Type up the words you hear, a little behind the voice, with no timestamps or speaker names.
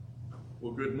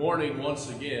Well, good morning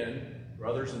once again,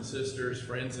 brothers and sisters,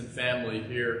 friends and family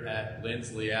here at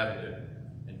Lindsley Avenue.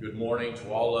 And good morning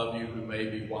to all of you who may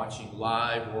be watching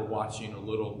live or watching a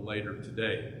little later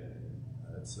today.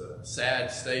 It's a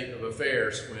sad state of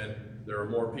affairs when there are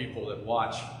more people that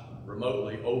watch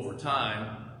remotely over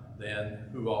time than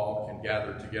who all can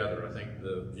gather together. I think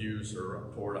the views are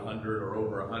up toward 100 or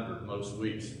over 100 most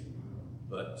weeks.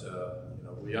 But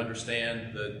we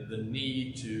understand the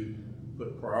need to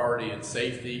put priority in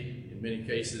safety, in many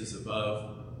cases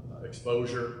above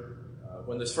exposure.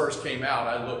 When this first came out,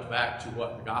 I looked back to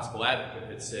what the Gospel Advocate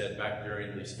had said back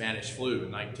during the Spanish flu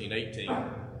in 1918.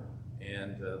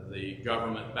 And the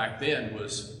government back then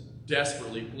was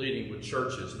desperately pleading with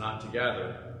churches not to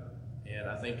gather. And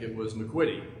I think it was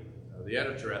McQuitty, the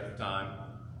editor at the time,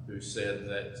 who said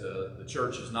that the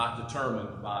church is not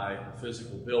determined by a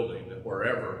physical building, that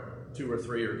wherever two or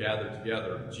three are gathered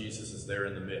together, Jesus is there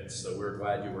in the midst. So we're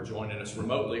glad you were joining us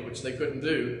remotely, which they couldn't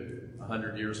do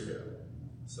 100 years ago.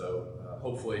 So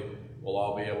hopefully we'll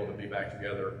all be able to be back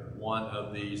together one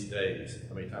of these days.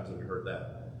 How many times have we heard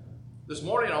that? This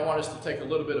morning I want us to take a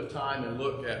little bit of time and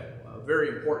look at a very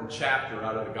important chapter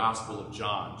out of the Gospel of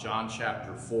John, John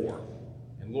chapter 4.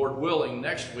 And Lord willing,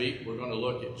 next week we're going to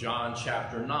look at John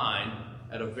chapter 9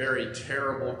 at a very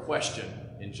terrible question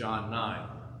in John 9.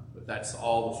 But that's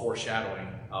all the foreshadowing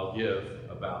I'll give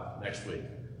about next week.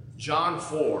 John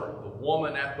 4, the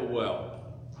woman at the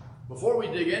well. Before we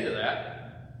dig into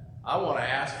that, I want to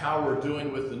ask how we're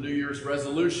doing with the New Year's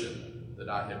resolution that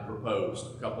I had proposed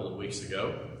a couple of weeks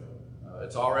ago.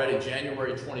 It's already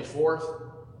January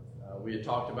 24th. We had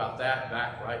talked about that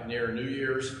back right near New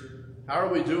Year's. How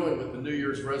are we doing with the New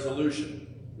Year's resolution,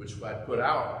 which I put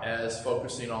out as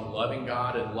focusing on loving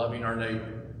God and loving our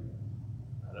neighbor?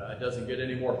 It doesn't get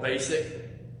any more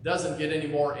basic, doesn't get any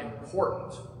more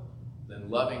important than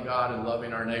loving God and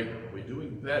loving our neighbor. We're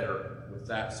doing better with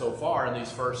that so far in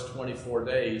these first 24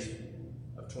 days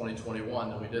of 2021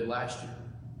 than we did last year.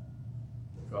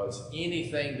 Because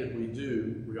anything that we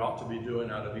do, we ought to be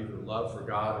doing out of either love for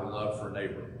God or love for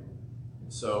neighbor.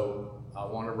 And so I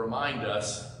want to remind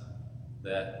us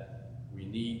that we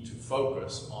need to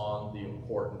focus on the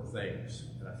important things.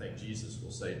 And I think Jesus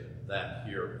will say that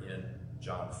here in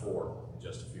John 4 in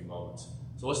just a few moments.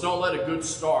 So let's don't let a good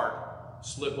start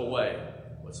slip away.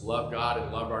 Let's love God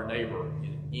and love our neighbor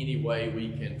in any way we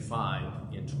can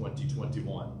find in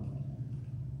 2021.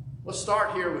 Let's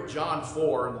start here with John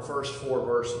 4 in the first 4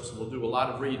 verses. We'll do a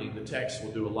lot of reading. The text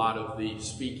will do a lot of the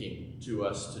speaking to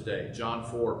us today. John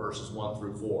 4 verses 1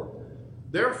 through 4.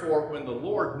 Therefore, when the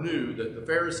Lord knew that the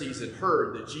Pharisees had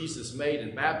heard that Jesus made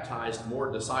and baptized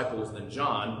more disciples than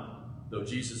John, though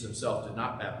Jesus himself did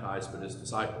not baptize but his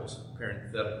disciples,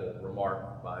 parenthetical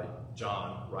remark by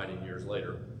John writing years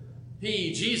later,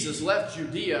 he, Jesus, left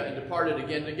Judea and departed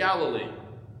again to Galilee.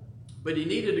 But he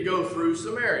needed to go through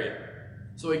Samaria.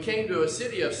 So he came to a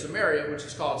city of Samaria, which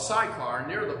is called Sychar,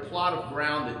 near the plot of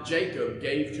ground that Jacob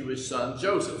gave to his son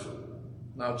Joseph.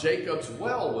 Now Jacob's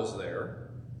well was there.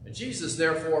 And Jesus,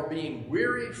 therefore, being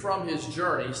wearied from his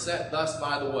journey, sat thus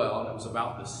by the well, and it was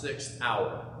about the 6th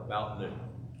hour, about noon.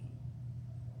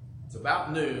 It's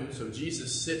about noon, so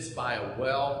Jesus sits by a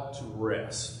well to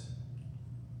rest.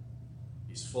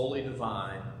 He's fully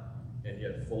divine and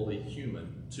yet fully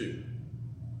human too.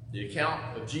 The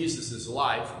account of Jesus'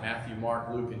 life, Matthew,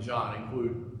 Mark, Luke, and John,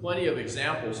 include plenty of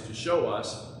examples to show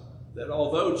us that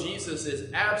although Jesus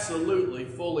is absolutely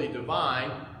fully divine,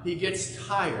 he gets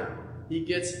tired, he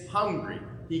gets hungry,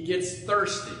 he gets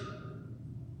thirsty.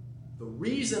 The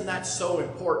reason that's so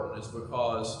important is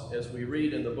because, as we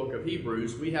read in the book of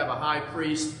Hebrews, we have a high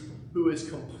priest who is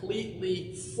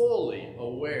completely, fully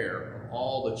aware of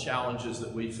all the challenges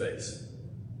that we face.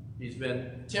 He's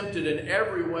been tempted in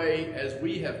every way as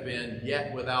we have been,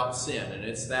 yet without sin. And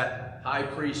it's that high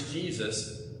priest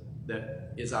Jesus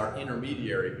that is our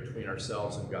intermediary between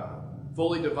ourselves and God.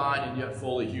 Fully divine and yet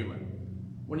fully human.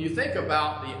 When you think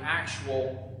about the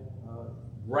actual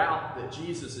route that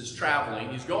Jesus is traveling,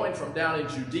 he's going from down in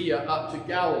Judea up to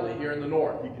Galilee here in the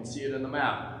north. You can see it in the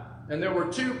map. And there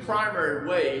were 2 primary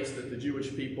ways that the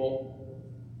Jewish people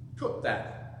took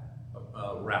that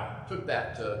route, took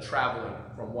that traveling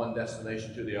from one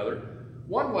destination to the other.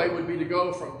 One way would be to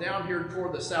go from down here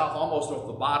toward the south, almost off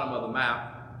the bottom of the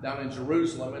map, down in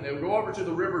Jerusalem, and they would go over to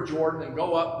the River Jordan and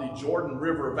go up the Jordan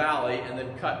River Valley and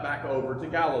then cut back over to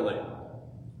Galilee.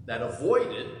 That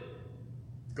avoided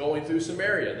going through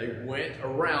Samaria. They went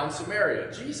around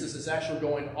Samaria. Jesus is actually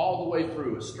going all the way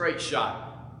through, a straight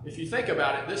shot. If you think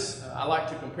about it, I like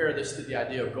to compare this to the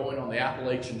idea of going on the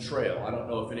Appalachian Trail. I don't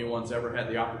know if anyone's ever had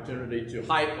the opportunity to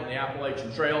hike on the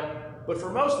Appalachian Trail. But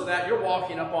for most of that, you're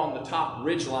walking up on the top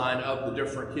ridge line of the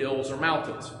different hills or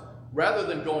mountains, rather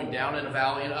than going down in a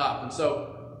valley and up. And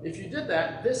so if you did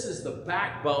that, this is the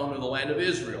backbone of the land of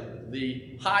Israel.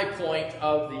 The high point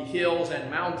of the hills and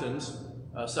mountains,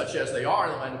 such as they are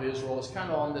in the land of Israel, is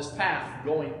kind of on this path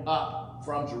going up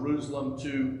from Jerusalem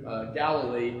to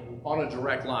Galilee on a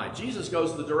direct line. Jesus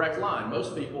goes the direct line.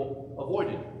 Most people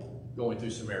avoided going through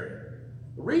Samaria.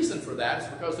 The reason for that is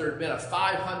because there had been a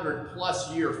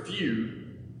 500-plus year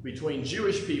feud between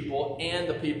Jewish people and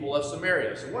the people of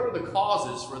Samaria. So what are the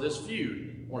causes for this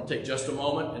feud? I want to take just a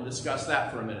moment and discuss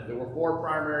that for a minute. There were 4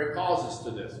 primary causes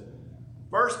to this.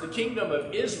 First, the kingdom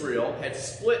of Israel had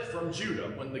split from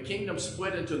Judah. When the kingdom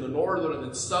split into the northern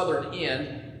and southern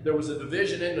end, there was a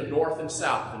division into north and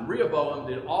south. And Rehoboam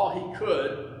did all he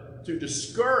could to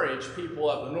discourage people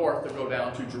of the north to go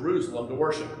down to Jerusalem to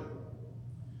worship.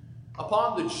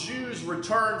 Upon the Jews'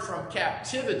 return from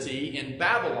captivity in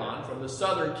Babylon, from the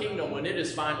southern kingdom, when it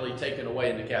is finally taken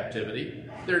away into captivity,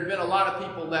 there had been a lot of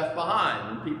people left behind.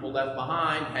 And people left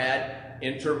behind had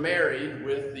intermarried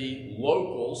with the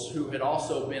locals who had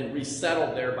also been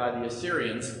resettled there by the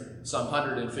Assyrians some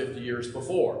 150 years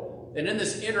before. And in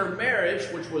this intermarriage,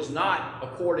 which was not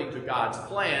according to God's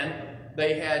plan,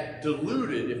 they had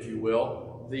diluted, if you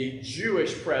will, the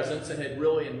Jewish presence and had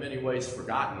really in many ways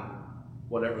forgotten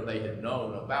whatever they had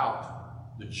known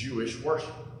about the Jewish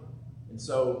worship. And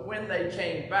so when they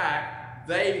came back,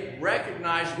 they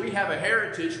recognized we have a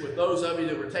heritage with those of you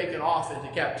that were taken off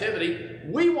into captivity.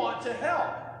 We want to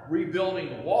help rebuilding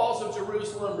the walls of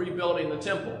Jerusalem, rebuilding the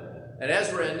temple. And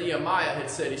Ezra and Nehemiah had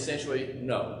said essentially,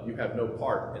 no, you have no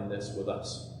part in this with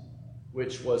us,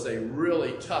 which was a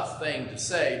really tough thing to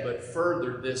say, but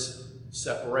furthered this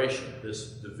separation, this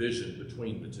division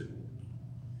between the two.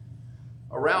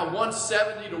 Around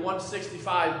 170 to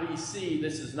 165 BC,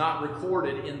 this is not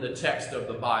recorded in the text of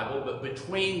the Bible, but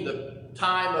between the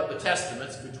time of the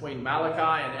Testaments, between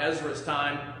Malachi and Ezra's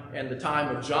time and the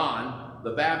time of John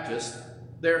the Baptist,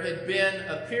 there had been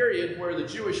a period where the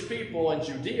Jewish people in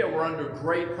Judea were under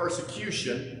great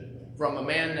persecution from a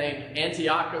man named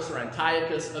Antiochus or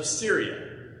Antiochus of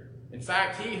Syria. In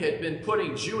fact, he had been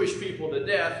putting Jewish people to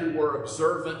death who were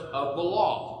observant of the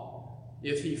law.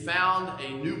 If he found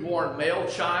a newborn male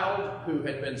child who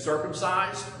had been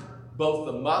circumcised, both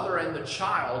the mother and the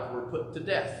child were put to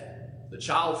death. The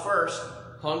child first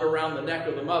hung around the neck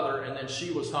of the mother, and then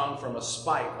she was hung from a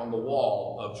spike on the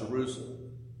wall of Jerusalem.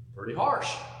 Pretty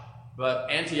harsh. But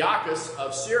Antiochus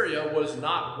of Syria was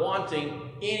not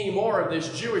wanting any more of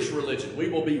this Jewish religion. We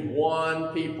will be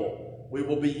one people. We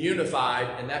will be unified,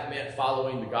 and that meant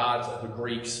following the gods of the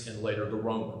Greeks and later the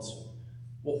Romans.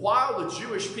 Well, while the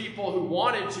Jewish people who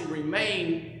wanted to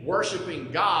remain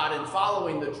worshiping God and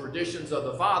following the traditions of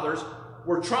the fathers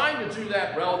were trying to do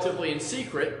that relatively in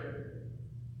secret,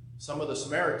 some of the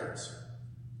Samaritans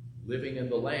living in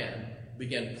the land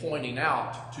began pointing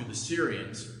out to the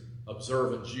Syrians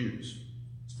observant Jews.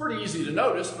 It's pretty easy to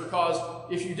notice because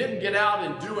if you didn't get out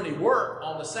and do any work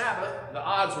on the Sabbath, the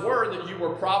odds were that you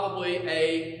were probably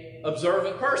an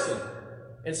observant person.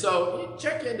 And so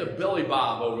check into Billy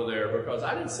Bob over there because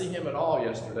I didn't see him at all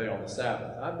yesterday on the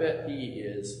Sabbath. I bet he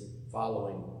is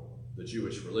following the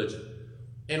Jewish religion.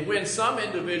 And when some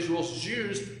individuals,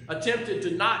 Jews, attempted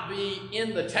to not be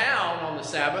in the town on the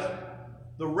Sabbath,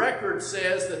 the record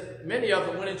says that many of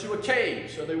them went into a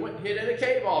cave. So they went and hid in a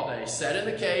cave all day, sat in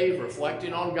the cave,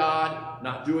 reflecting on God,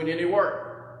 not doing any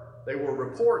work. They were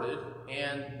reported,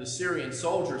 and the Syrian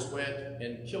soldiers went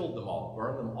and killed them all,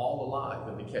 burned them all alive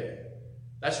in the cave.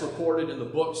 That's recorded in the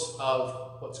books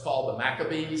of what's called the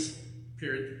Maccabees,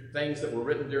 things that were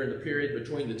written during the period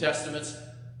between the Testaments.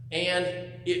 And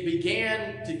it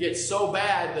began to get so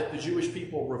bad that the Jewish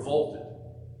people revolted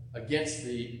against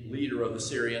the leader of the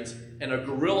Syrians. In a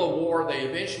guerrilla war, they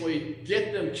eventually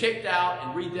get them kicked out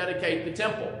and rededicate the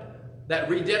temple. That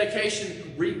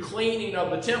rededication, recleaning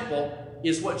of the temple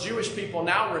is what Jewish people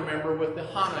now remember with the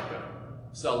Hanukkah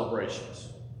celebrations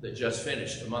that just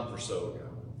finished a month or so ago.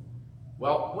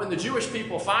 Well, when the Jewish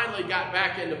people finally got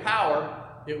back into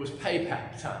power, it was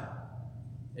payback time.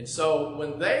 And so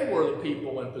when they were the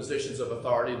people in positions of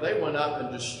authority, they went up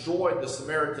and destroyed the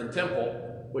Samaritan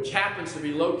temple, which happens to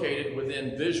be located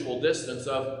within visual distance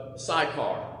of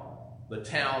Sychar, the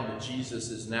town that Jesus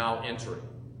is now entering,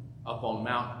 up on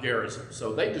Mount Gerizim.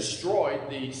 So they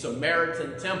destroyed the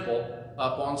Samaritan temple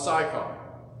up on Sychar.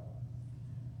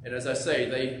 And as I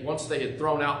say, once they had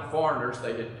thrown out the foreigners,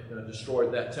 they had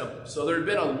destroyed that temple. So there had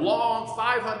been a long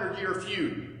 500-year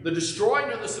feud. The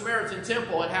destroying of the Samaritan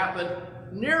temple had happened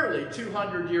nearly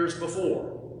 200 years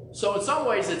before. So in some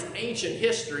ways it's ancient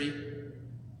history,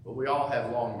 but we all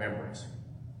have long memories.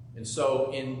 And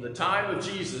so in the time of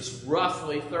Jesus,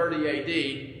 roughly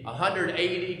 30 AD,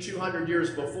 180, 200 years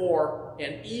before,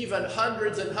 and even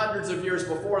hundreds and hundreds of years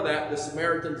before that, the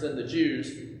Samaritans and the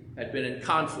Jews had been in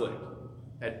conflict,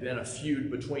 had been a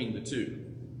feud between the two.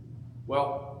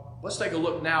 Well, let's take a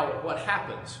look now at what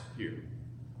happens here.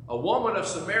 A woman of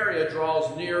Samaria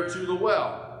draws near to the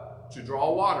well to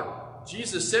draw water.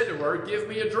 Jesus said to her, "Give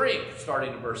me a drink,"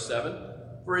 starting in verse 7.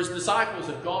 For his disciples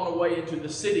had gone away into the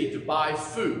city to buy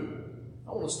food.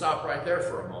 I want to stop right there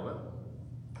for a moment.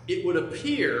 It would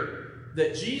appear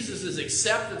that Jesus'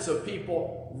 acceptance of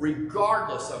people,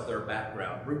 regardless of their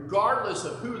background, regardless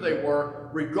of who they were,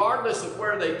 regardless of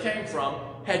where they came from,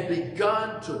 had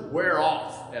begun to wear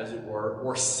off, as it were,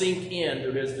 or sink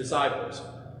into his disciples.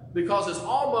 Because it's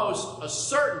almost a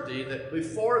certainty that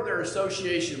before their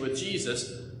association with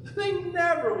Jesus, they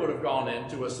never would have gone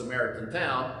into a Samaritan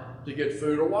town to get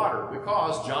food or water,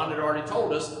 because John had already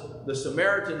told us the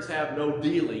Samaritans have no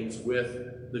dealings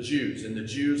with the Jews, and the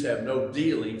Jews have no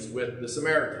dealings with the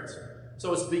Samaritans.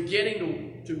 So it's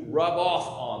beginning to rub off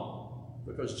on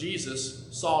them, because Jesus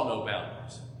saw no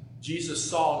boundaries. Jesus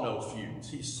saw no feuds.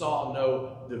 He saw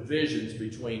no divisions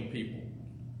between people.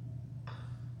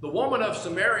 The woman of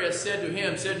Samaria said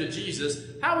to Jesus,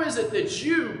 "How is it that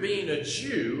you, being a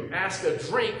Jew, ask a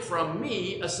drink from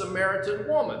me, a Samaritan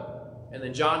woman?" And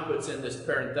then John puts in this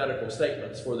parenthetical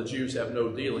statements, "For the Jews have no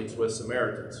dealings with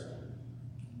Samaritans."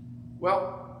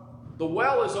 Well, the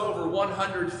well is over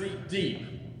 100 feet deep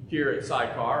here at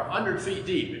Sychar, 100 feet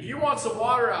deep. If you want some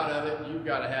water out of it, you've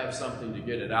got to have something to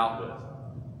get it out with.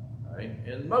 Right?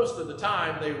 And most of the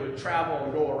time, they would travel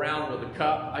and go around with a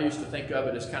cup. I used to think of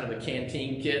it as kind of a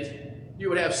canteen kit. You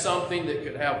would have something that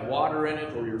could have water in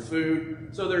it or your food.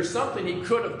 So there's something he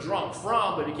could have drunk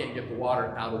from, but he can't get the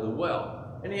water out of the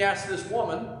well. And he asked this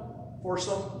woman for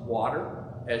some water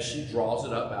as she draws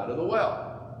it up out of the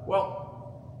well.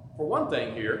 Well, for one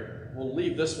thing here, we'll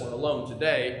leave this one alone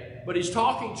today, but he's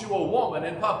talking to a woman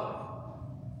in public.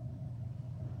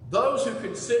 Those who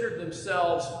considered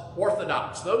themselves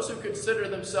orthodox, those who consider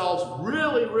themselves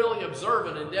really, really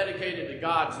observant and dedicated to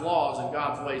God's laws and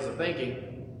God's ways of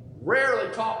thinking,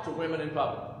 rarely talked to women in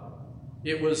public.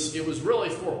 It was really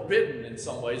forbidden in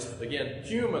some ways, again,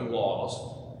 human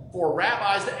laws, for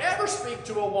rabbis to ever speak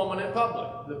to a woman in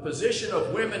public. The position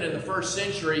of women in the first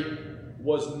century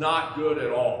was not good at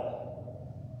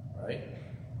all. Right?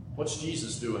 What's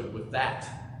Jesus doing with that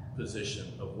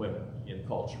position of women in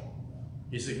culture?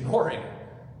 He's ignoring it,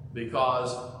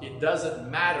 because it doesn't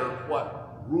matter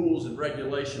what rules and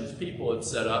regulations people had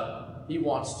set up. He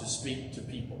wants to speak to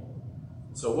people.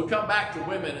 So we'll come back to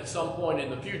women at some point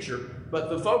in the future, but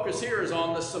the focus here is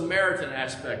on the Samaritan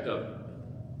aspect of it.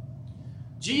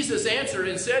 Jesus answered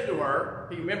and said to her,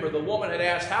 remember the woman had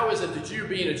asked, "How is it that you,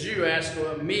 being a Jew, ask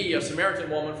me, a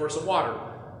Samaritan woman, for some water?"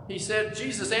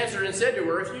 Jesus answered and said to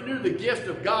her, "If you knew the gift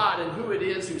of God and who it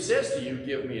is who says to you,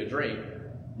 'Give me a drink,'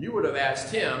 you would have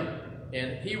asked him,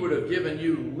 and he would have given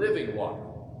you living water."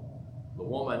 The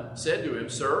woman said to him,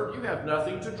 "Sir, you have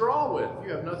nothing to draw with.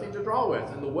 You have nothing to draw with,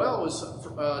 and the well is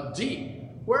deep.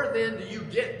 Where then do you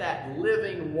get that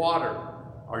living water?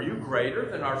 Are you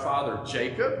greater than our father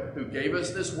Jacob, who gave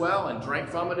us this well and drank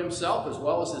from it himself, as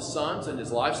well as his sons and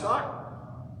his livestock?"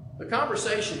 The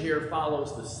conversation here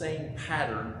follows the same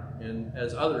pattern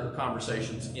as other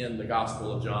conversations in the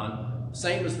Gospel of John,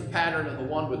 same as the pattern of the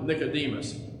one with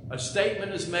Nicodemus. A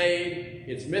statement is made,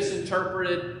 it's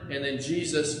misinterpreted, and then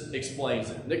Jesus explains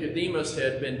it. Nicodemus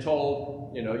had been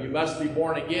told, you must be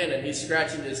born again, and he's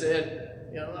scratching his head.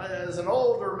 As an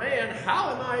older man,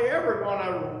 how am I ever going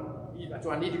to... Do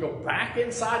I need to go back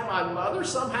inside my mother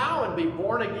somehow and be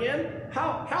born again?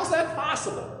 How's that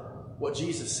possible? What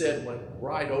Jesus said went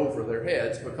right over their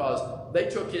heads, because they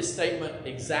took his statement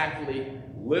exactly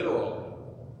literally.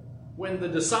 When the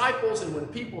disciples and when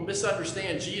people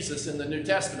misunderstand Jesus in the New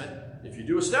Testament, if you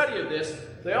do a study of this,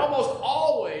 they almost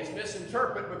always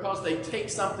misinterpret because they take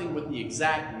something with the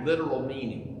exact literal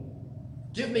meaning.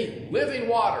 Give me living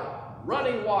water,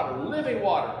 running water, living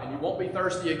water, and you won't be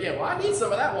thirsty again. Well, I need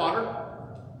some of that water.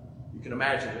 You can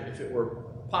imagine that if it were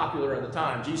popular in the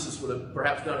time, Jesus would have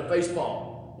perhaps done a facepalm.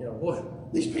 Boy,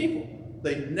 these people,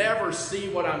 they never see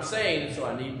what I'm saying, and so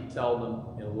I need to tell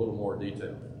them in a little more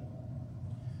detail.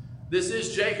 This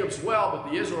is Jacob's well,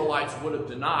 but the Israelites would have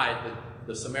denied that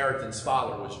the Samaritan's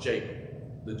father was Jacob.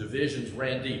 The divisions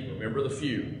ran deep. Remember the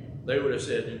feud. They would have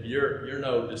said, you're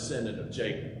no descendant of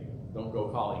Jacob. Don't go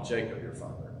calling Jacob your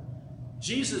father.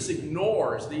 Jesus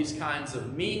ignores these kinds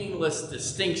of meaningless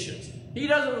distinctions. He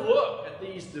doesn't look at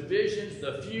these divisions,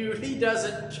 the feud. He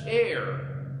doesn't care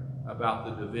about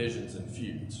the divisions and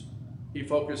feuds. He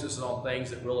focuses on things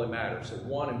that really matter. So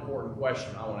one important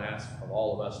question I want to ask of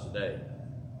all of us today: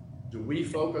 do we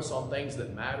focus on things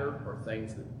that matter or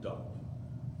things that don't?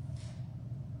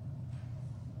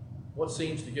 What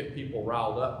seems to get people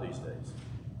riled up these days?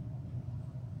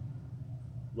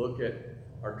 Look at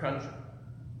our country.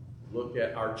 Look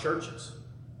at our churches.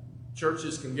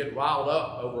 Churches can get riled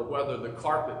up over whether the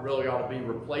carpet really ought to be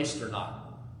replaced or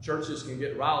not. Churches can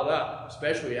get riled up,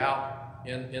 especially out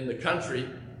in the country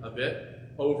a bit,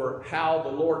 over how the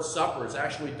Lord's Supper is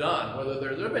actually done. Whether there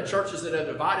have been churches that have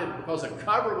divided because a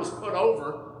cover was put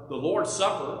over the Lord's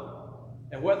Supper,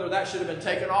 and whether that should have been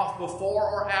taken off before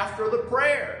or after the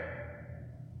prayer.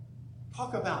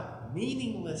 Talk about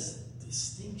meaningless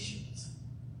distinctions.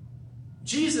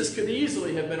 Jesus could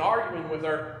easily have been arguing with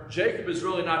her, Jacob is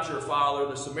really not your father,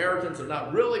 the Samaritans are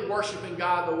not really worshiping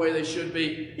God the way they should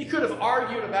be. He could have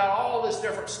argued about all this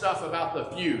different stuff about the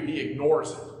feud. He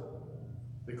ignores it,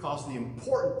 because the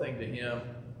important thing to him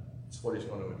is what he's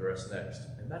going to address next,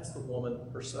 and that's the woman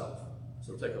herself.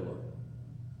 So take a look.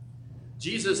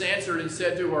 Jesus answered and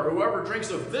said to her, whoever drinks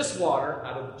of this water,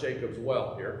 out of Jacob's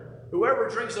well here, whoever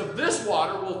drinks of this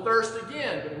water will thirst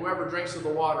again, but whoever drinks of the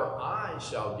water I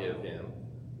shall give him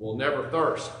will never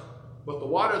thirst. But the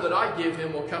water that I give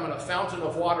him will come in a fountain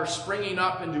of water springing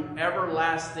up into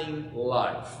everlasting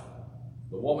life.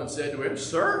 The woman said to him,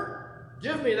 Sir,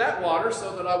 give me that water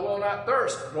so that I will not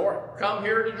thirst, nor come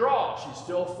here to draw. She's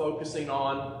still focusing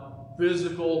on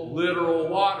physical, literal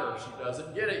water. She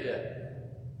doesn't get it yet.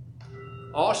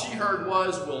 All she heard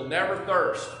was, will never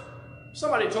thirst. If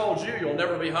somebody told you you'll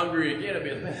never be hungry again, it'd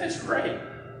be like, man, that's great.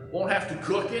 Won't have to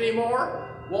cook anymore.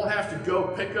 Won't have to go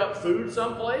pick up food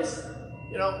someplace.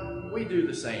 You know, we do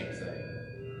the same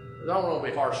thing. I don't want to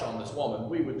be harsh on this woman.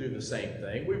 We would do the same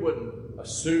thing. We wouldn't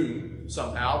assume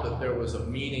somehow that there was a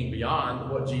meaning beyond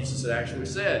what Jesus had actually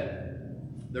said.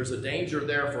 There's a danger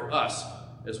there for us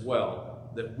as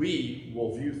well, that we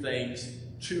will view things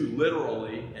too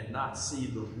literally and not see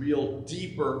the real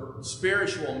deeper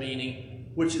spiritual meaning,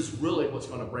 which is really what's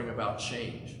going to bring about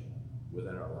change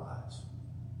within our lives.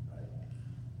 Right?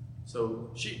 So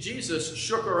Jesus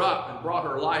shook her up and brought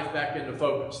her life back into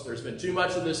focus. There's been too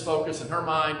much of this focus in her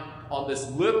mind on this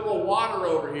literal water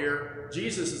over here.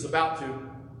 Jesus is about to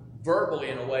verbally,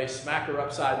 in a way, smack her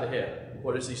upside the head.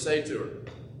 What does he say to her?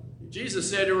 Jesus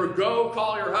said to her, go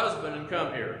call your husband and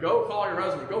come here. Go call your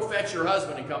husband. Go fetch your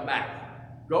husband and come back.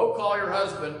 Go call your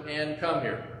husband and come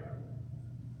here.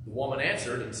 The woman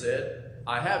answered and said,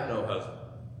 I have no husband.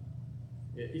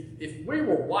 If we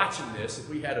were watching this, if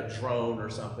we had a drone or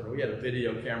something, or we had a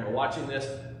video camera watching this,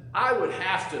 I would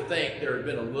have to think there had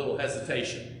been a little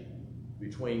hesitation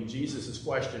between Jesus'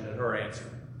 question and her answer.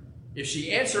 If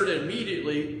she answered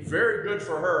immediately, very good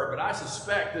for her, but I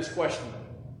suspect this question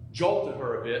jolted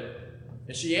her a bit.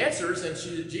 And she answers, and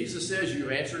Jesus says, you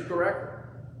answered correctly.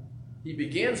 He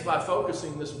begins by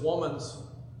focusing this woman's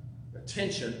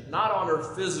attention not on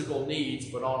her physical needs,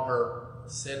 but on her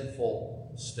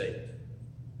sinful state.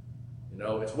 You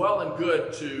know, it's well and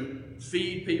good to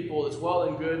feed people. It's well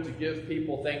and good to give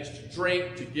people things to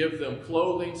drink, to give them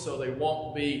clothing so they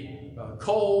won't be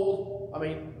cold. I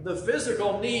mean, the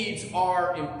physical needs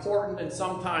are important and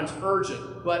sometimes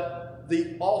urgent, but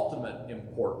the ultimate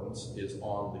importance is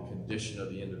on the condition of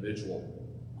the individual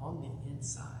on the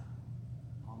inside.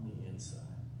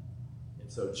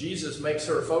 So Jesus makes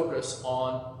her focus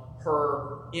on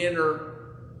her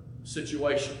inner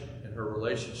situation and her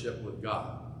relationship with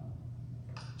God.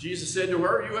 Jesus said to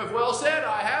her, you have well said,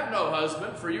 I have no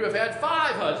husband, for you have had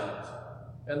 5 husbands,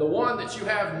 and the one that you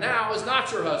have now is not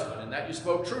your husband, and that you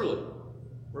spoke truly.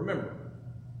 Remember,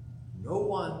 no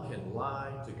one can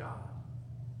lie to God.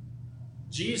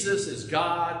 Jesus is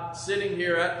God sitting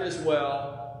here at this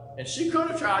well, and she could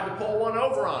have tried to pull one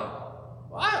over on him.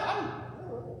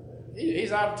 Well,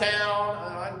 he's out of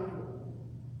town.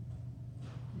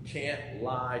 You can't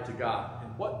lie to God.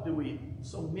 And what do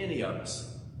so many of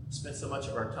us spend so much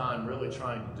of our time really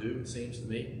trying to do, it seems to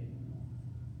me?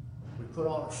 We put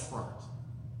on a front.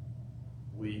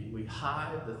 We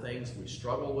hide the things we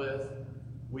struggle with.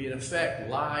 We, in effect,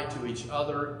 lie to each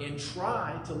other and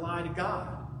try to lie to God.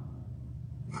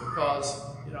 Because,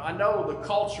 I know the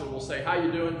culture will say, how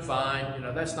you doing? Fine.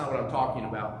 That's not what I'm talking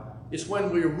about. It's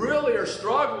when we really are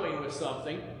struggling with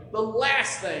something, the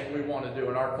last thing we want to do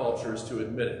in our culture is to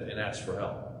admit it and ask for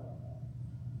help.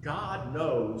 God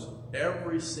knows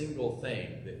every single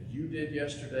thing that you did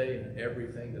yesterday and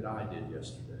everything that I did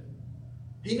yesterday.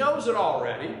 He knows it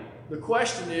already. The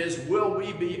question is, will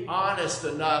we be honest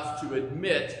enough to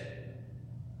admit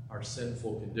our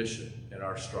sinful condition and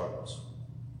our struggles?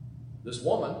 This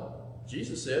woman,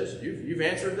 Jesus says, you've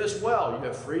answered this well. You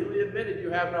have freely admitted you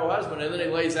have no husband. And then he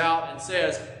lays out and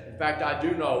says, in fact, I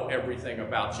do know everything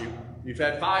about you. You've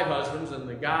had 5 husbands, and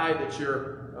the guy that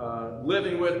you're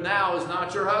living with now is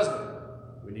not your husband.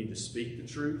 We need to speak the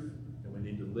truth, and we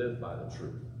need to live by the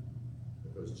truth,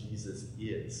 because Jesus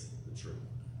is the truth.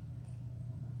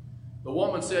 The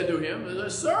woman said to him,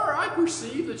 Sir, I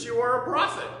perceive that you are a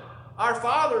prophet. Our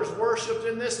fathers worshipped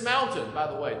in this mountain.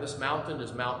 By the way, this mountain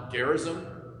is Mount Gerizim.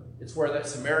 It's where that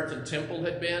Samaritan temple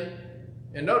had been.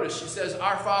 And notice, she says,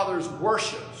 our fathers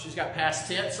worshipped. She's got past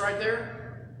tense right there.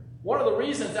 One of the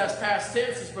reasons that's past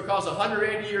tense is because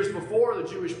 180 years before, the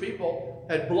Jewish people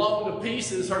had blown to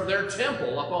pieces their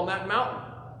temple up on that mountain.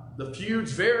 The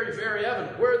feud's very, very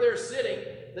evident. Where they're sitting,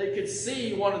 they could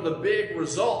see one of the big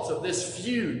results of this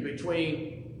feud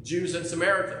between Jews and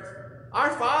Samaritans.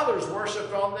 Our fathers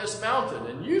worshipped on this mountain,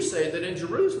 and you say that in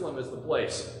Jerusalem is the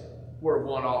place where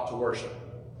one ought to worship.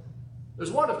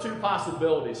 There's one of 2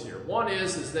 possibilities here. One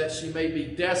is that she may be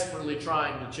desperately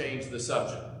trying to change the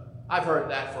subject. I've heard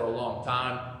that for a long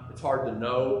time. It's hard to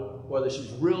know whether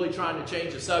she's really trying to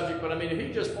change the subject, but I mean, if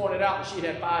he just pointed out that she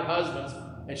had 5 husbands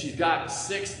and she's got a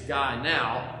 6th guy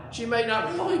now, she may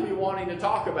not really be wanting to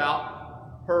talk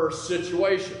about her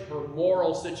situation, her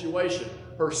moral situation,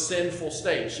 her sinful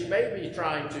state. She may be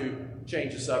trying to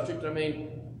change the subject. I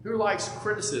mean, who likes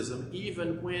criticism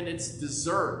even when it's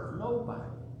deserved? Nobody.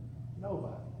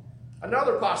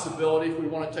 Another possibility, if we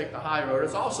want to take the high road,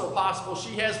 it's also possible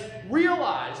she has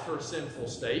realized her sinful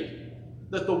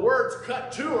state, that the words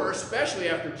cut to her, especially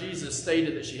after Jesus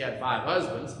stated that she had 5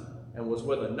 husbands and was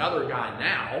with another guy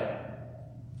now,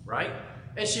 right?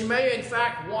 And she may, in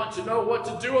fact, want to know what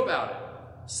to do about it.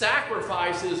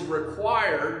 Sacrifice is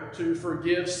required to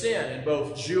forgive sin in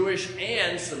both Jewish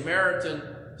and Samaritan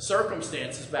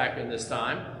circumstances back in this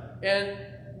time. And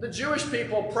the Jewish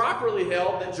people properly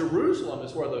held that Jerusalem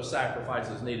is where those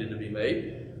sacrifices needed to be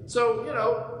made. So,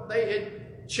 they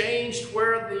had changed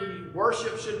where the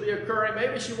worship should be occurring.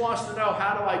 Maybe she wants to know,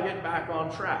 how do I get back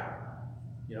on track?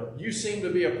 You seem to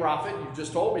be a prophet. You've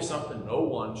just told me something no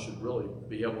one should really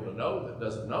be able to know that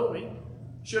doesn't know me.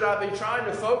 Should I be trying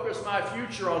to focus my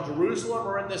future on Jerusalem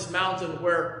or in this mountain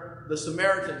where the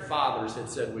Samaritan fathers had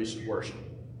said we should worship?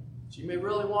 She may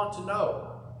really want to know,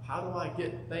 how do I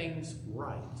get things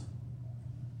right?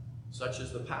 Such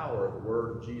is the power of the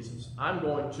word of Jesus. I'm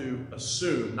going to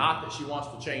assume, not that she wants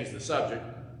to change the subject,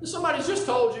 that somebody's just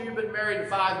told you you've been married to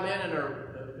 5 men and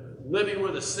are living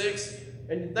with a 6th,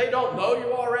 and they don't know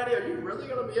you already. Are you really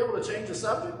going to be able to change the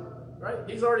subject? Right?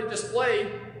 He's already displayed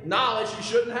knowledge you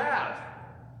shouldn't have.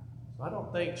 So I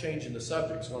don't think changing the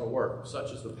subject is going to work.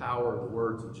 Such is the power of the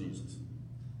words of Jesus.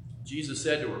 Jesus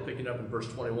said to her, picking up in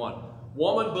verse 21,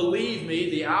 Woman, believe me,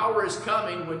 the hour is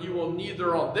coming when you will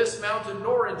neither on this mountain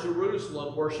nor in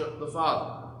Jerusalem worship the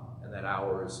Father. And that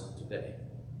hour is today.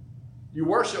 You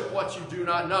worship what you do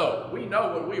not know. We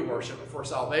know what we worship, for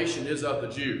salvation is of the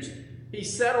Jews. He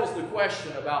settles the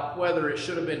question about whether it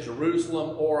should have been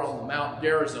Jerusalem or on the Mount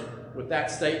Gerizim with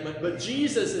that statement. But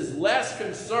Jesus is less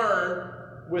concerned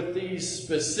with these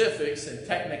specifics and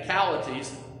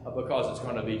technicalities because it's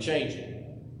going to be changing.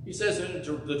 He says that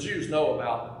the Jews know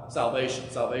about salvation.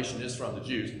 Salvation is from the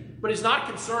Jews. But he's not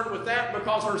concerned with that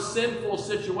because her sinful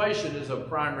situation is of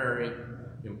primary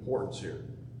importance here.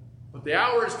 But the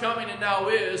hour is coming and now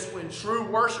is when true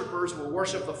worshipers will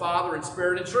worship the Father in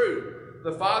spirit and truth.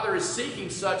 The Father is seeking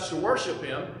such to worship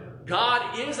him.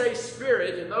 God is a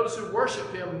spirit, and those who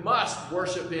worship him must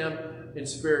worship him in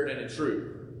spirit and in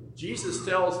truth. Jesus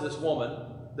tells this woman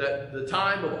that the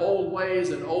time of old ways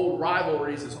and old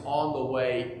rivalries is on the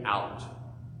way out.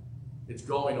 It's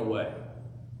going away.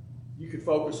 You could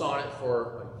focus on it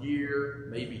for a year,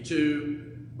 maybe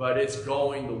 2, but it's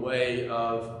going the way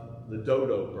of the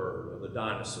dodo bird, or the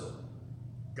dinosaur.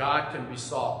 God can be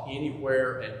sought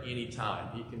anywhere at any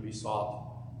time. He can be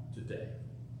sought today.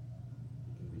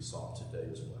 He can be sought today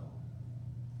as well.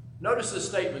 Notice this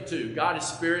statement too. God is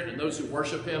spirit, and those who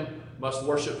worship him must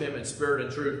worship him in spirit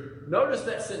and truth. Notice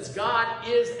that since God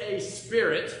is a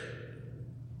spirit,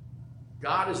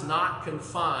 God is not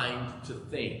confined to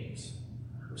things.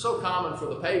 It was so common for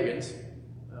the pagans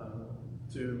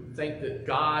to think that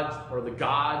God or the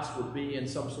gods would be in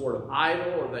some sort of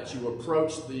idol, or that you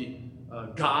approach the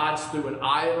gods through an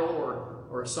idol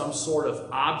or some sort of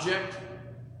object.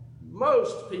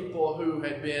 Most people who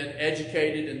had been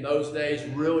educated in those days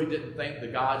really didn't think the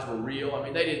gods were real. I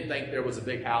mean, they didn't think there was a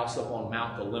big house up on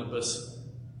Mount Olympus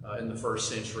in the first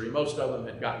century. Most of them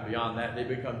had gotten beyond that. They'd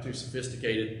become too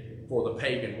sophisticated for the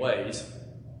pagan ways.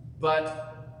 But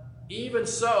even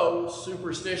so,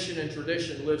 superstition and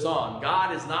tradition lives on.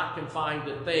 God is not confined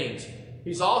to things.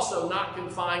 He's also not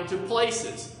confined to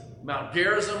places. Mount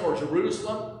Gerizim or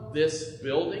Jerusalem, this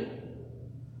building.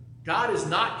 God is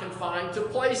not confined to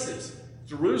places.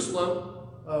 Jerusalem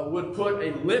would put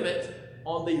a limit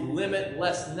on the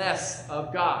limitlessness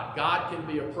of God. God can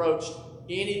be approached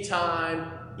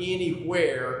anytime,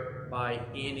 anywhere, by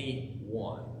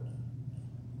anyone.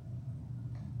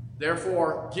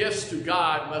 Therefore, gifts to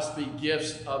God must be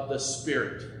gifts of the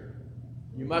Spirit.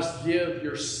 You must give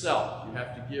yourself. You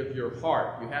have to give your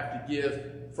heart. You have to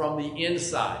give from the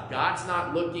inside. God's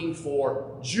not looking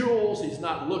for jewels. He's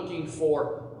not looking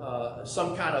for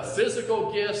some kind of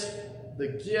physical gifts. The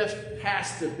gift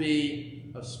has to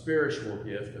be a spiritual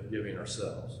gift of giving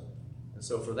ourselves. And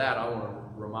so for that, I want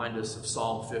to remind us of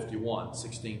Psalm 51,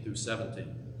 16 through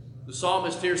 17. The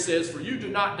psalmist here says, "For you do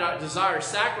not desire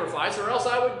sacrifice, or else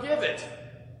I would give it.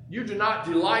 You do not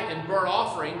delight in burnt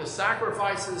offering. The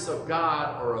sacrifices of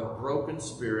God are a broken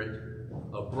spirit,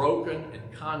 a broken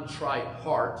and contrite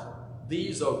heart.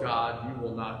 These, O God, you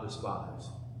will not despise."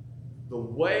 The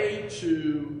way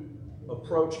to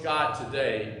approach God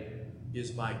today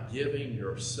is by giving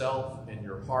yourself and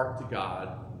your heart to God,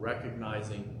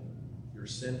 recognizing your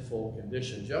sinful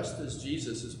condition, just as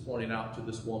Jesus is pointing out to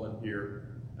this woman here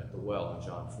at the well in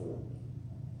John 4.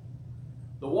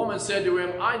 The woman said to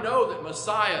him, "I know that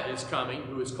Messiah is coming,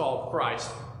 who is called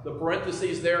Christ." The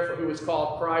parentheses there for who is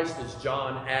called Christ is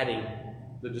John adding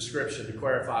the description to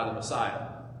clarify the Messiah.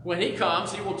 When he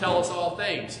comes, he will tell us all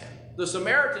things. The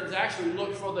Samaritans actually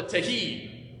looked for the Tahib.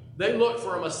 They looked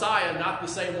for a Messiah, not the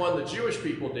same one the Jewish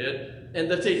people did. And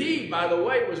the Tahib, by the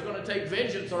way, was going to take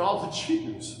vengeance on all the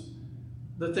Jews.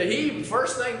 The Tahib,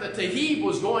 first thing the Tahib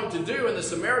was going to do in the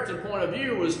Samaritan point of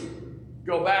view was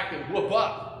go back and whoop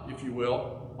up, if you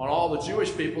will, on all the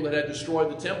Jewish people that had destroyed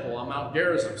the temple on Mount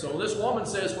Gerizim. So this woman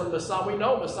says, when Messiah, we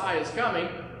know Messiah is coming,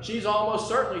 she's almost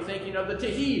certainly thinking of the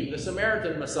Tahib, the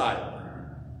Samaritan Messiah.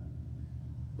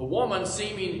 The woman,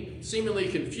 seemingly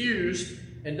confused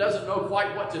and doesn't know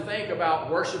quite what to think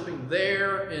about worshiping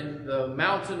there in the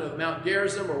mountain of Mount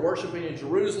Gerizim or worshiping in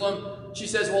Jerusalem, she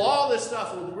says, well, all this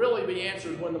stuff will really be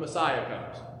answered when the Messiah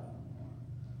comes.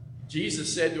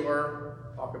 Jesus said to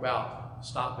her, talk about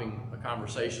stopping a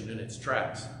conversation in its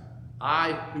tracks,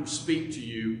 "I who speak to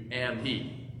you am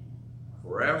he."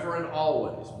 Forever and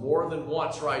always, more than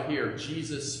once right here,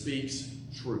 Jesus speaks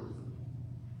truth.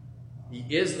 He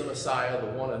is the Messiah,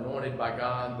 the one anointed by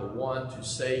God, the one to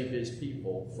save his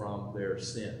people from their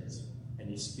sins. And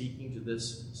he's speaking to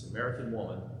this Samaritan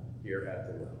woman here at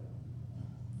the well.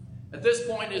 At this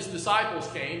point, his disciples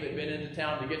came. They'd been into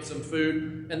town to get some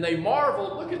food, and they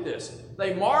marveled. Look at this.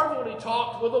 They marveled he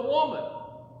talked with a woman.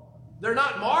 They're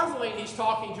not marveling he's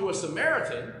talking to a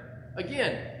Samaritan.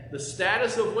 Again, the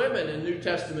status of women in New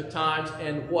Testament times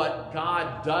and what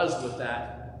God does with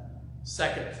that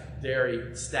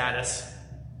secondary status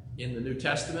in the New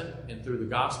Testament and through the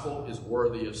gospel is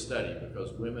worthy of study,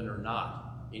 because women are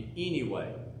not in any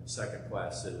way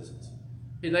second-class citizens.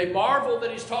 And they marvel that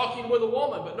he's talking with a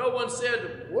woman, but no one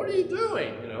said, "What are you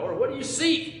doing?" Or "What do you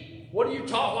seek? Why are you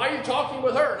talking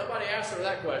with her?" Nobody asked her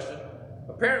that question.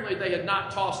 Apparently they had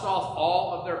not tossed off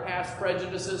all of their past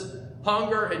prejudices.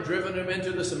 Hunger had driven them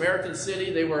into the Samaritan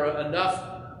city. They were enough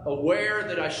aware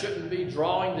that I shouldn't be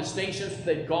drawing distinctions.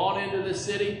 They'd gone into this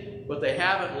city, but they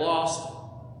haven't lost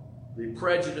the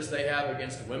prejudice they have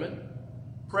against women.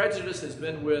 Prejudice has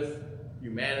been with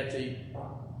humanity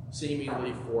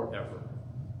seemingly forever.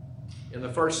 In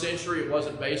the first century, it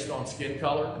wasn't based on skin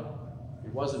color.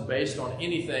 It wasn't based on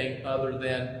anything other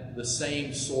than the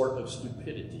same sort of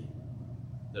stupidity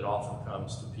that often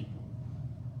comes to people.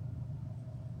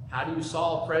 How do you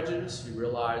solve prejudice? You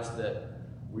realize that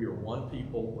we are one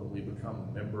people when we become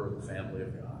a member of the family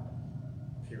of God.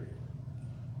 Period.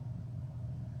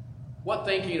 What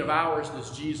thinking of ours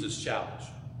does Jesus challenge?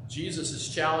 Jesus is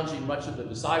challenging much of the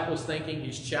disciples' thinking.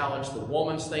 He's challenged the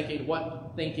woman's thinking.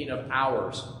 What thinking of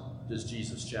ours does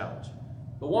Jesus challenge?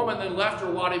 The woman then left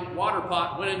her water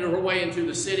pot, went into her way into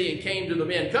the city, and came to the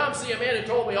men. "Come see a man who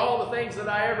told me all the things that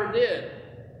I ever did.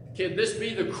 Can this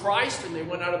be the Christ?" And they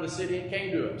went out of the city and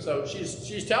came to him. So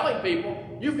she's telling people,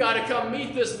 you've got to come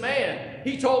meet this man.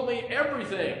 He told me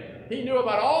everything. He knew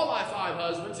about all my 5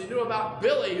 husbands. He knew about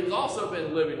Billy, who's also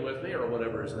been living with me, or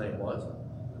whatever his name was.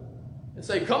 And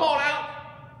say, come on out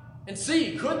and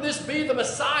see, could this be the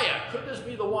Messiah? Could this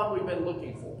be the one we've been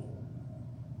looking for?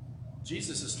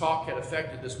 Jesus' talk had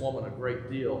affected this woman a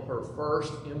great deal. Her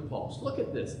first impulse, look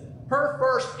at this. Her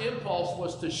first impulse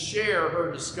was to share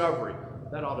her discovery.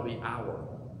 That ought to be our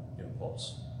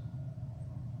impulse.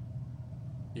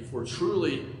 If we're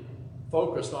truly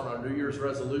focused on our New Year's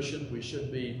resolution, we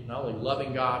should be not only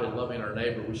loving God and loving our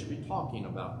neighbor, we should be talking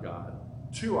about God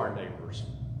to our neighbors,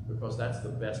 because that's the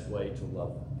best way to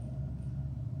love them.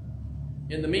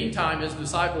 In the meantime, his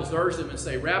disciples urged him and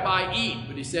say, "Rabbi, eat."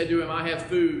 But he said to him, "I have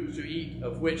food to eat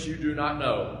of which you do not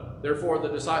know." Therefore the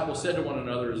disciples said to one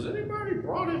another, "Has anybody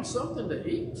brought him something to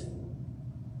eat?"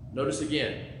 Notice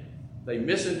again, they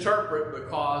misinterpret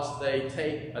because they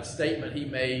take a statement he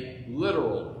made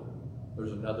literally.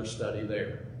 There's another study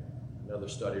there. Another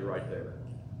study right there.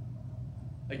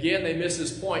 Again, they miss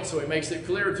his point, so he makes it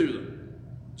clear to them.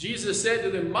 Jesus said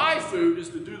to them, "My food is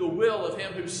to do the will of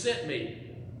him who sent me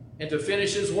and to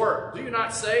finish his work. Do you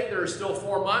not say there are still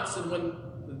 4 months, and when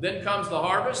then comes the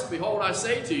harvest? Behold, I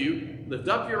say to you, lift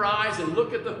up your eyes and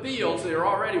look at the fields. They are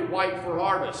already white for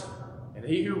harvest. And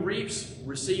he who reaps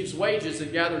receives wages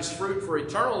and gathers fruit for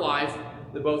eternal life,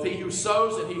 that both he who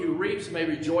sows and he who reaps may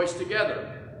rejoice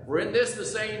together. For in this the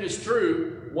saying is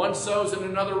true, one sows and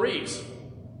another reaps.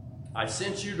 I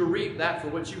sent you to reap that for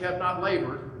which you have not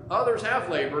labored. Others have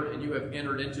labored, and you have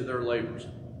entered into their labors."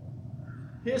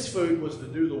 His food was to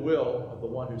do the will of the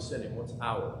one who sent him. What's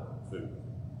our food?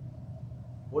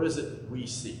 What is it we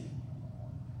seek?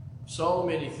 So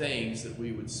many things that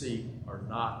we would seek are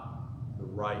not the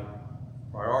right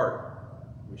priority.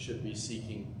 We should be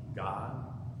seeking God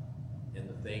and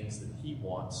the things that he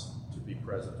wants to be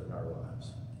present in our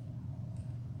lives.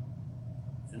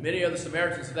 And many of the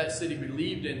Samaritans of that city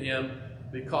believed in him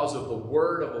because of the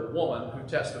word of a woman who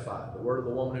testified. The word of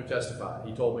the woman who testified.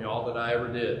 "He told me all that I ever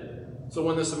did." So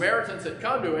when the Samaritans had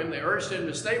come to him, they urged him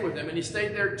to stay with them, and he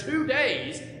stayed there 2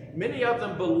 days. Many of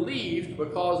them believed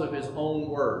because of his own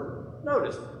word.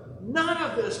 Notice, none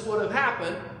of this would have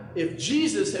happened if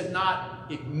Jesus had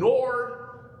not ignored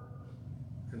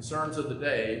concerns of the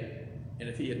day, and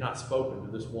if he had not spoken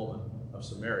to this woman of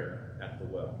Samaria at the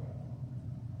well.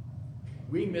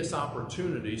 We miss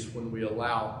opportunities when we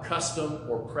allow custom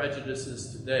or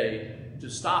prejudices today to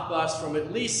stop us from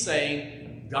at least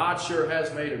saying, "God sure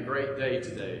has made a great day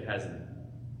today, hasn't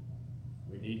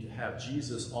he?" We need to have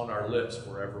Jesus on our lips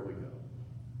wherever we go.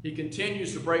 He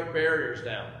continues to break barriers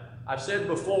down. I've said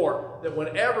before that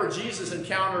whenever Jesus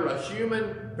encountered a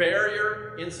human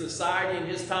barrier in society in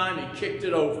his time, he kicked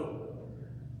it over.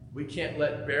 We can't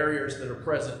let barriers that are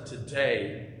present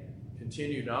today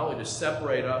continue not only to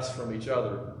separate us from each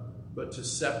other, but to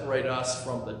separate us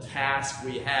from the task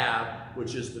we have,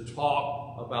 which is to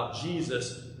talk about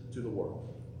Jesus to the world.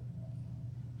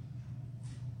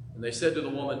 And they said to the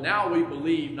woman, "Now we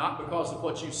believe, not because of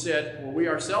what you said, for we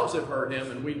ourselves have heard him,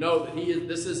 and we know that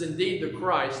this is indeed the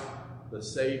Christ, the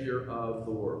Savior of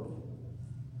the world."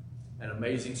 An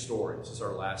amazing story. This is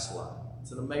our last slide.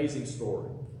 It's an amazing story.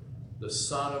 The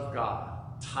Son of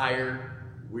God, tired,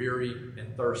 weary,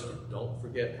 and thirsty. Don't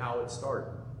forget how it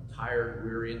started. Tired,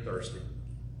 weary, and thirsty.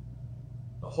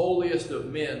 The holiest of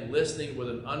men listening with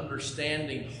an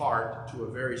understanding heart to a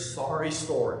very sorry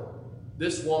story.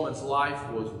 This woman's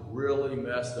life was really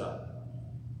messed up.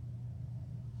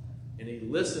 And he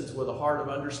listens with a heart of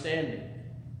understanding.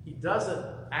 He doesn't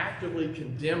actively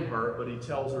condemn her, but he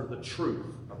tells her the truth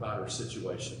about her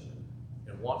situation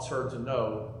and wants her to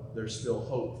know there's still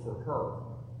hope for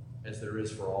her, as there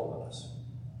is for all of us.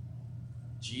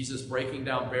 Jesus breaking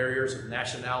down barriers of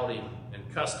nationality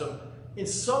and custom in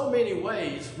so many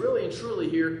ways, really and truly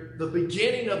here, the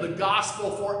beginning of the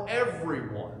gospel for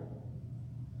everyone.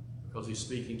 Because he's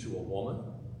speaking to a woman,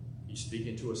 he's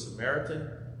speaking to a Samaritan,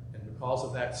 and because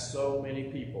of that, so many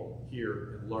people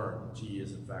hear and learn that he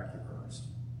is in fact the Christ.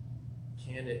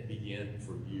 Can it begin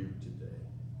for you today?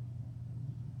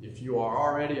 If you are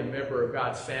already a member of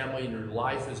God's family and your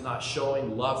life is not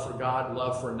showing love for God,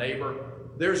 love for neighbor,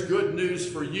 there's good news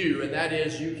for you, and that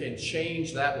is you can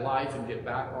change that life and get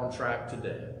back on track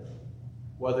today.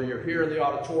 Whether you're here in the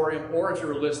auditorium or if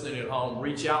you're listening at home,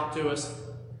 reach out to us.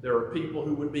 There are people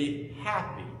who would be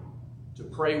happy to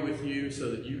pray with you so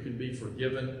that you can be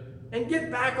forgiven and get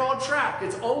back on track.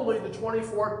 It's only the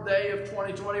 24th day of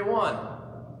 2021.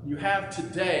 You have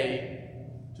today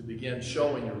to begin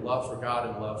showing your love for God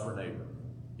and love for neighbor.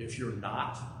 If you're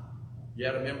not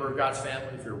yet a member of God's family,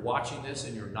 if you're watching this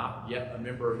and you're not yet a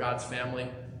member of God's family,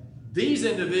 these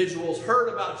individuals heard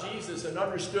about Jesus and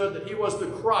understood that he was the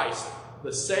Christ,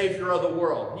 the Savior of the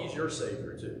world. He's your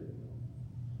Savior too.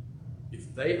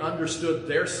 If they understood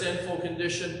their sinful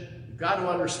condition, you've got to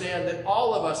understand that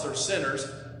all of us are sinners.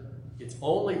 It's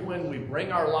only when we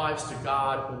bring our lives to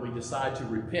God, when we decide to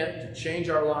repent, to change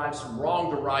our lives from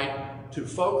wrong to right, to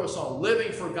focus on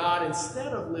living for God instead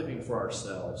of living for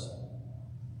ourselves,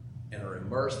 and are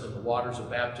immersed in the waters of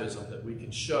baptism, that we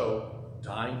can show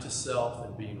dying to self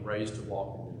and being raised to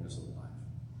walk in newness of life.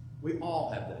 We all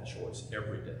have that choice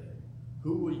every day.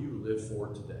 Who will you live for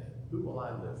today? Who will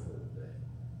I live for today?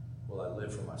 Will I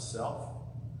live for myself,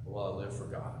 or will I live for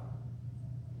God?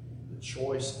 The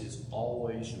choice is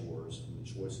always yours, and the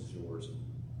choice is yours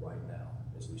right now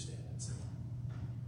as we stand.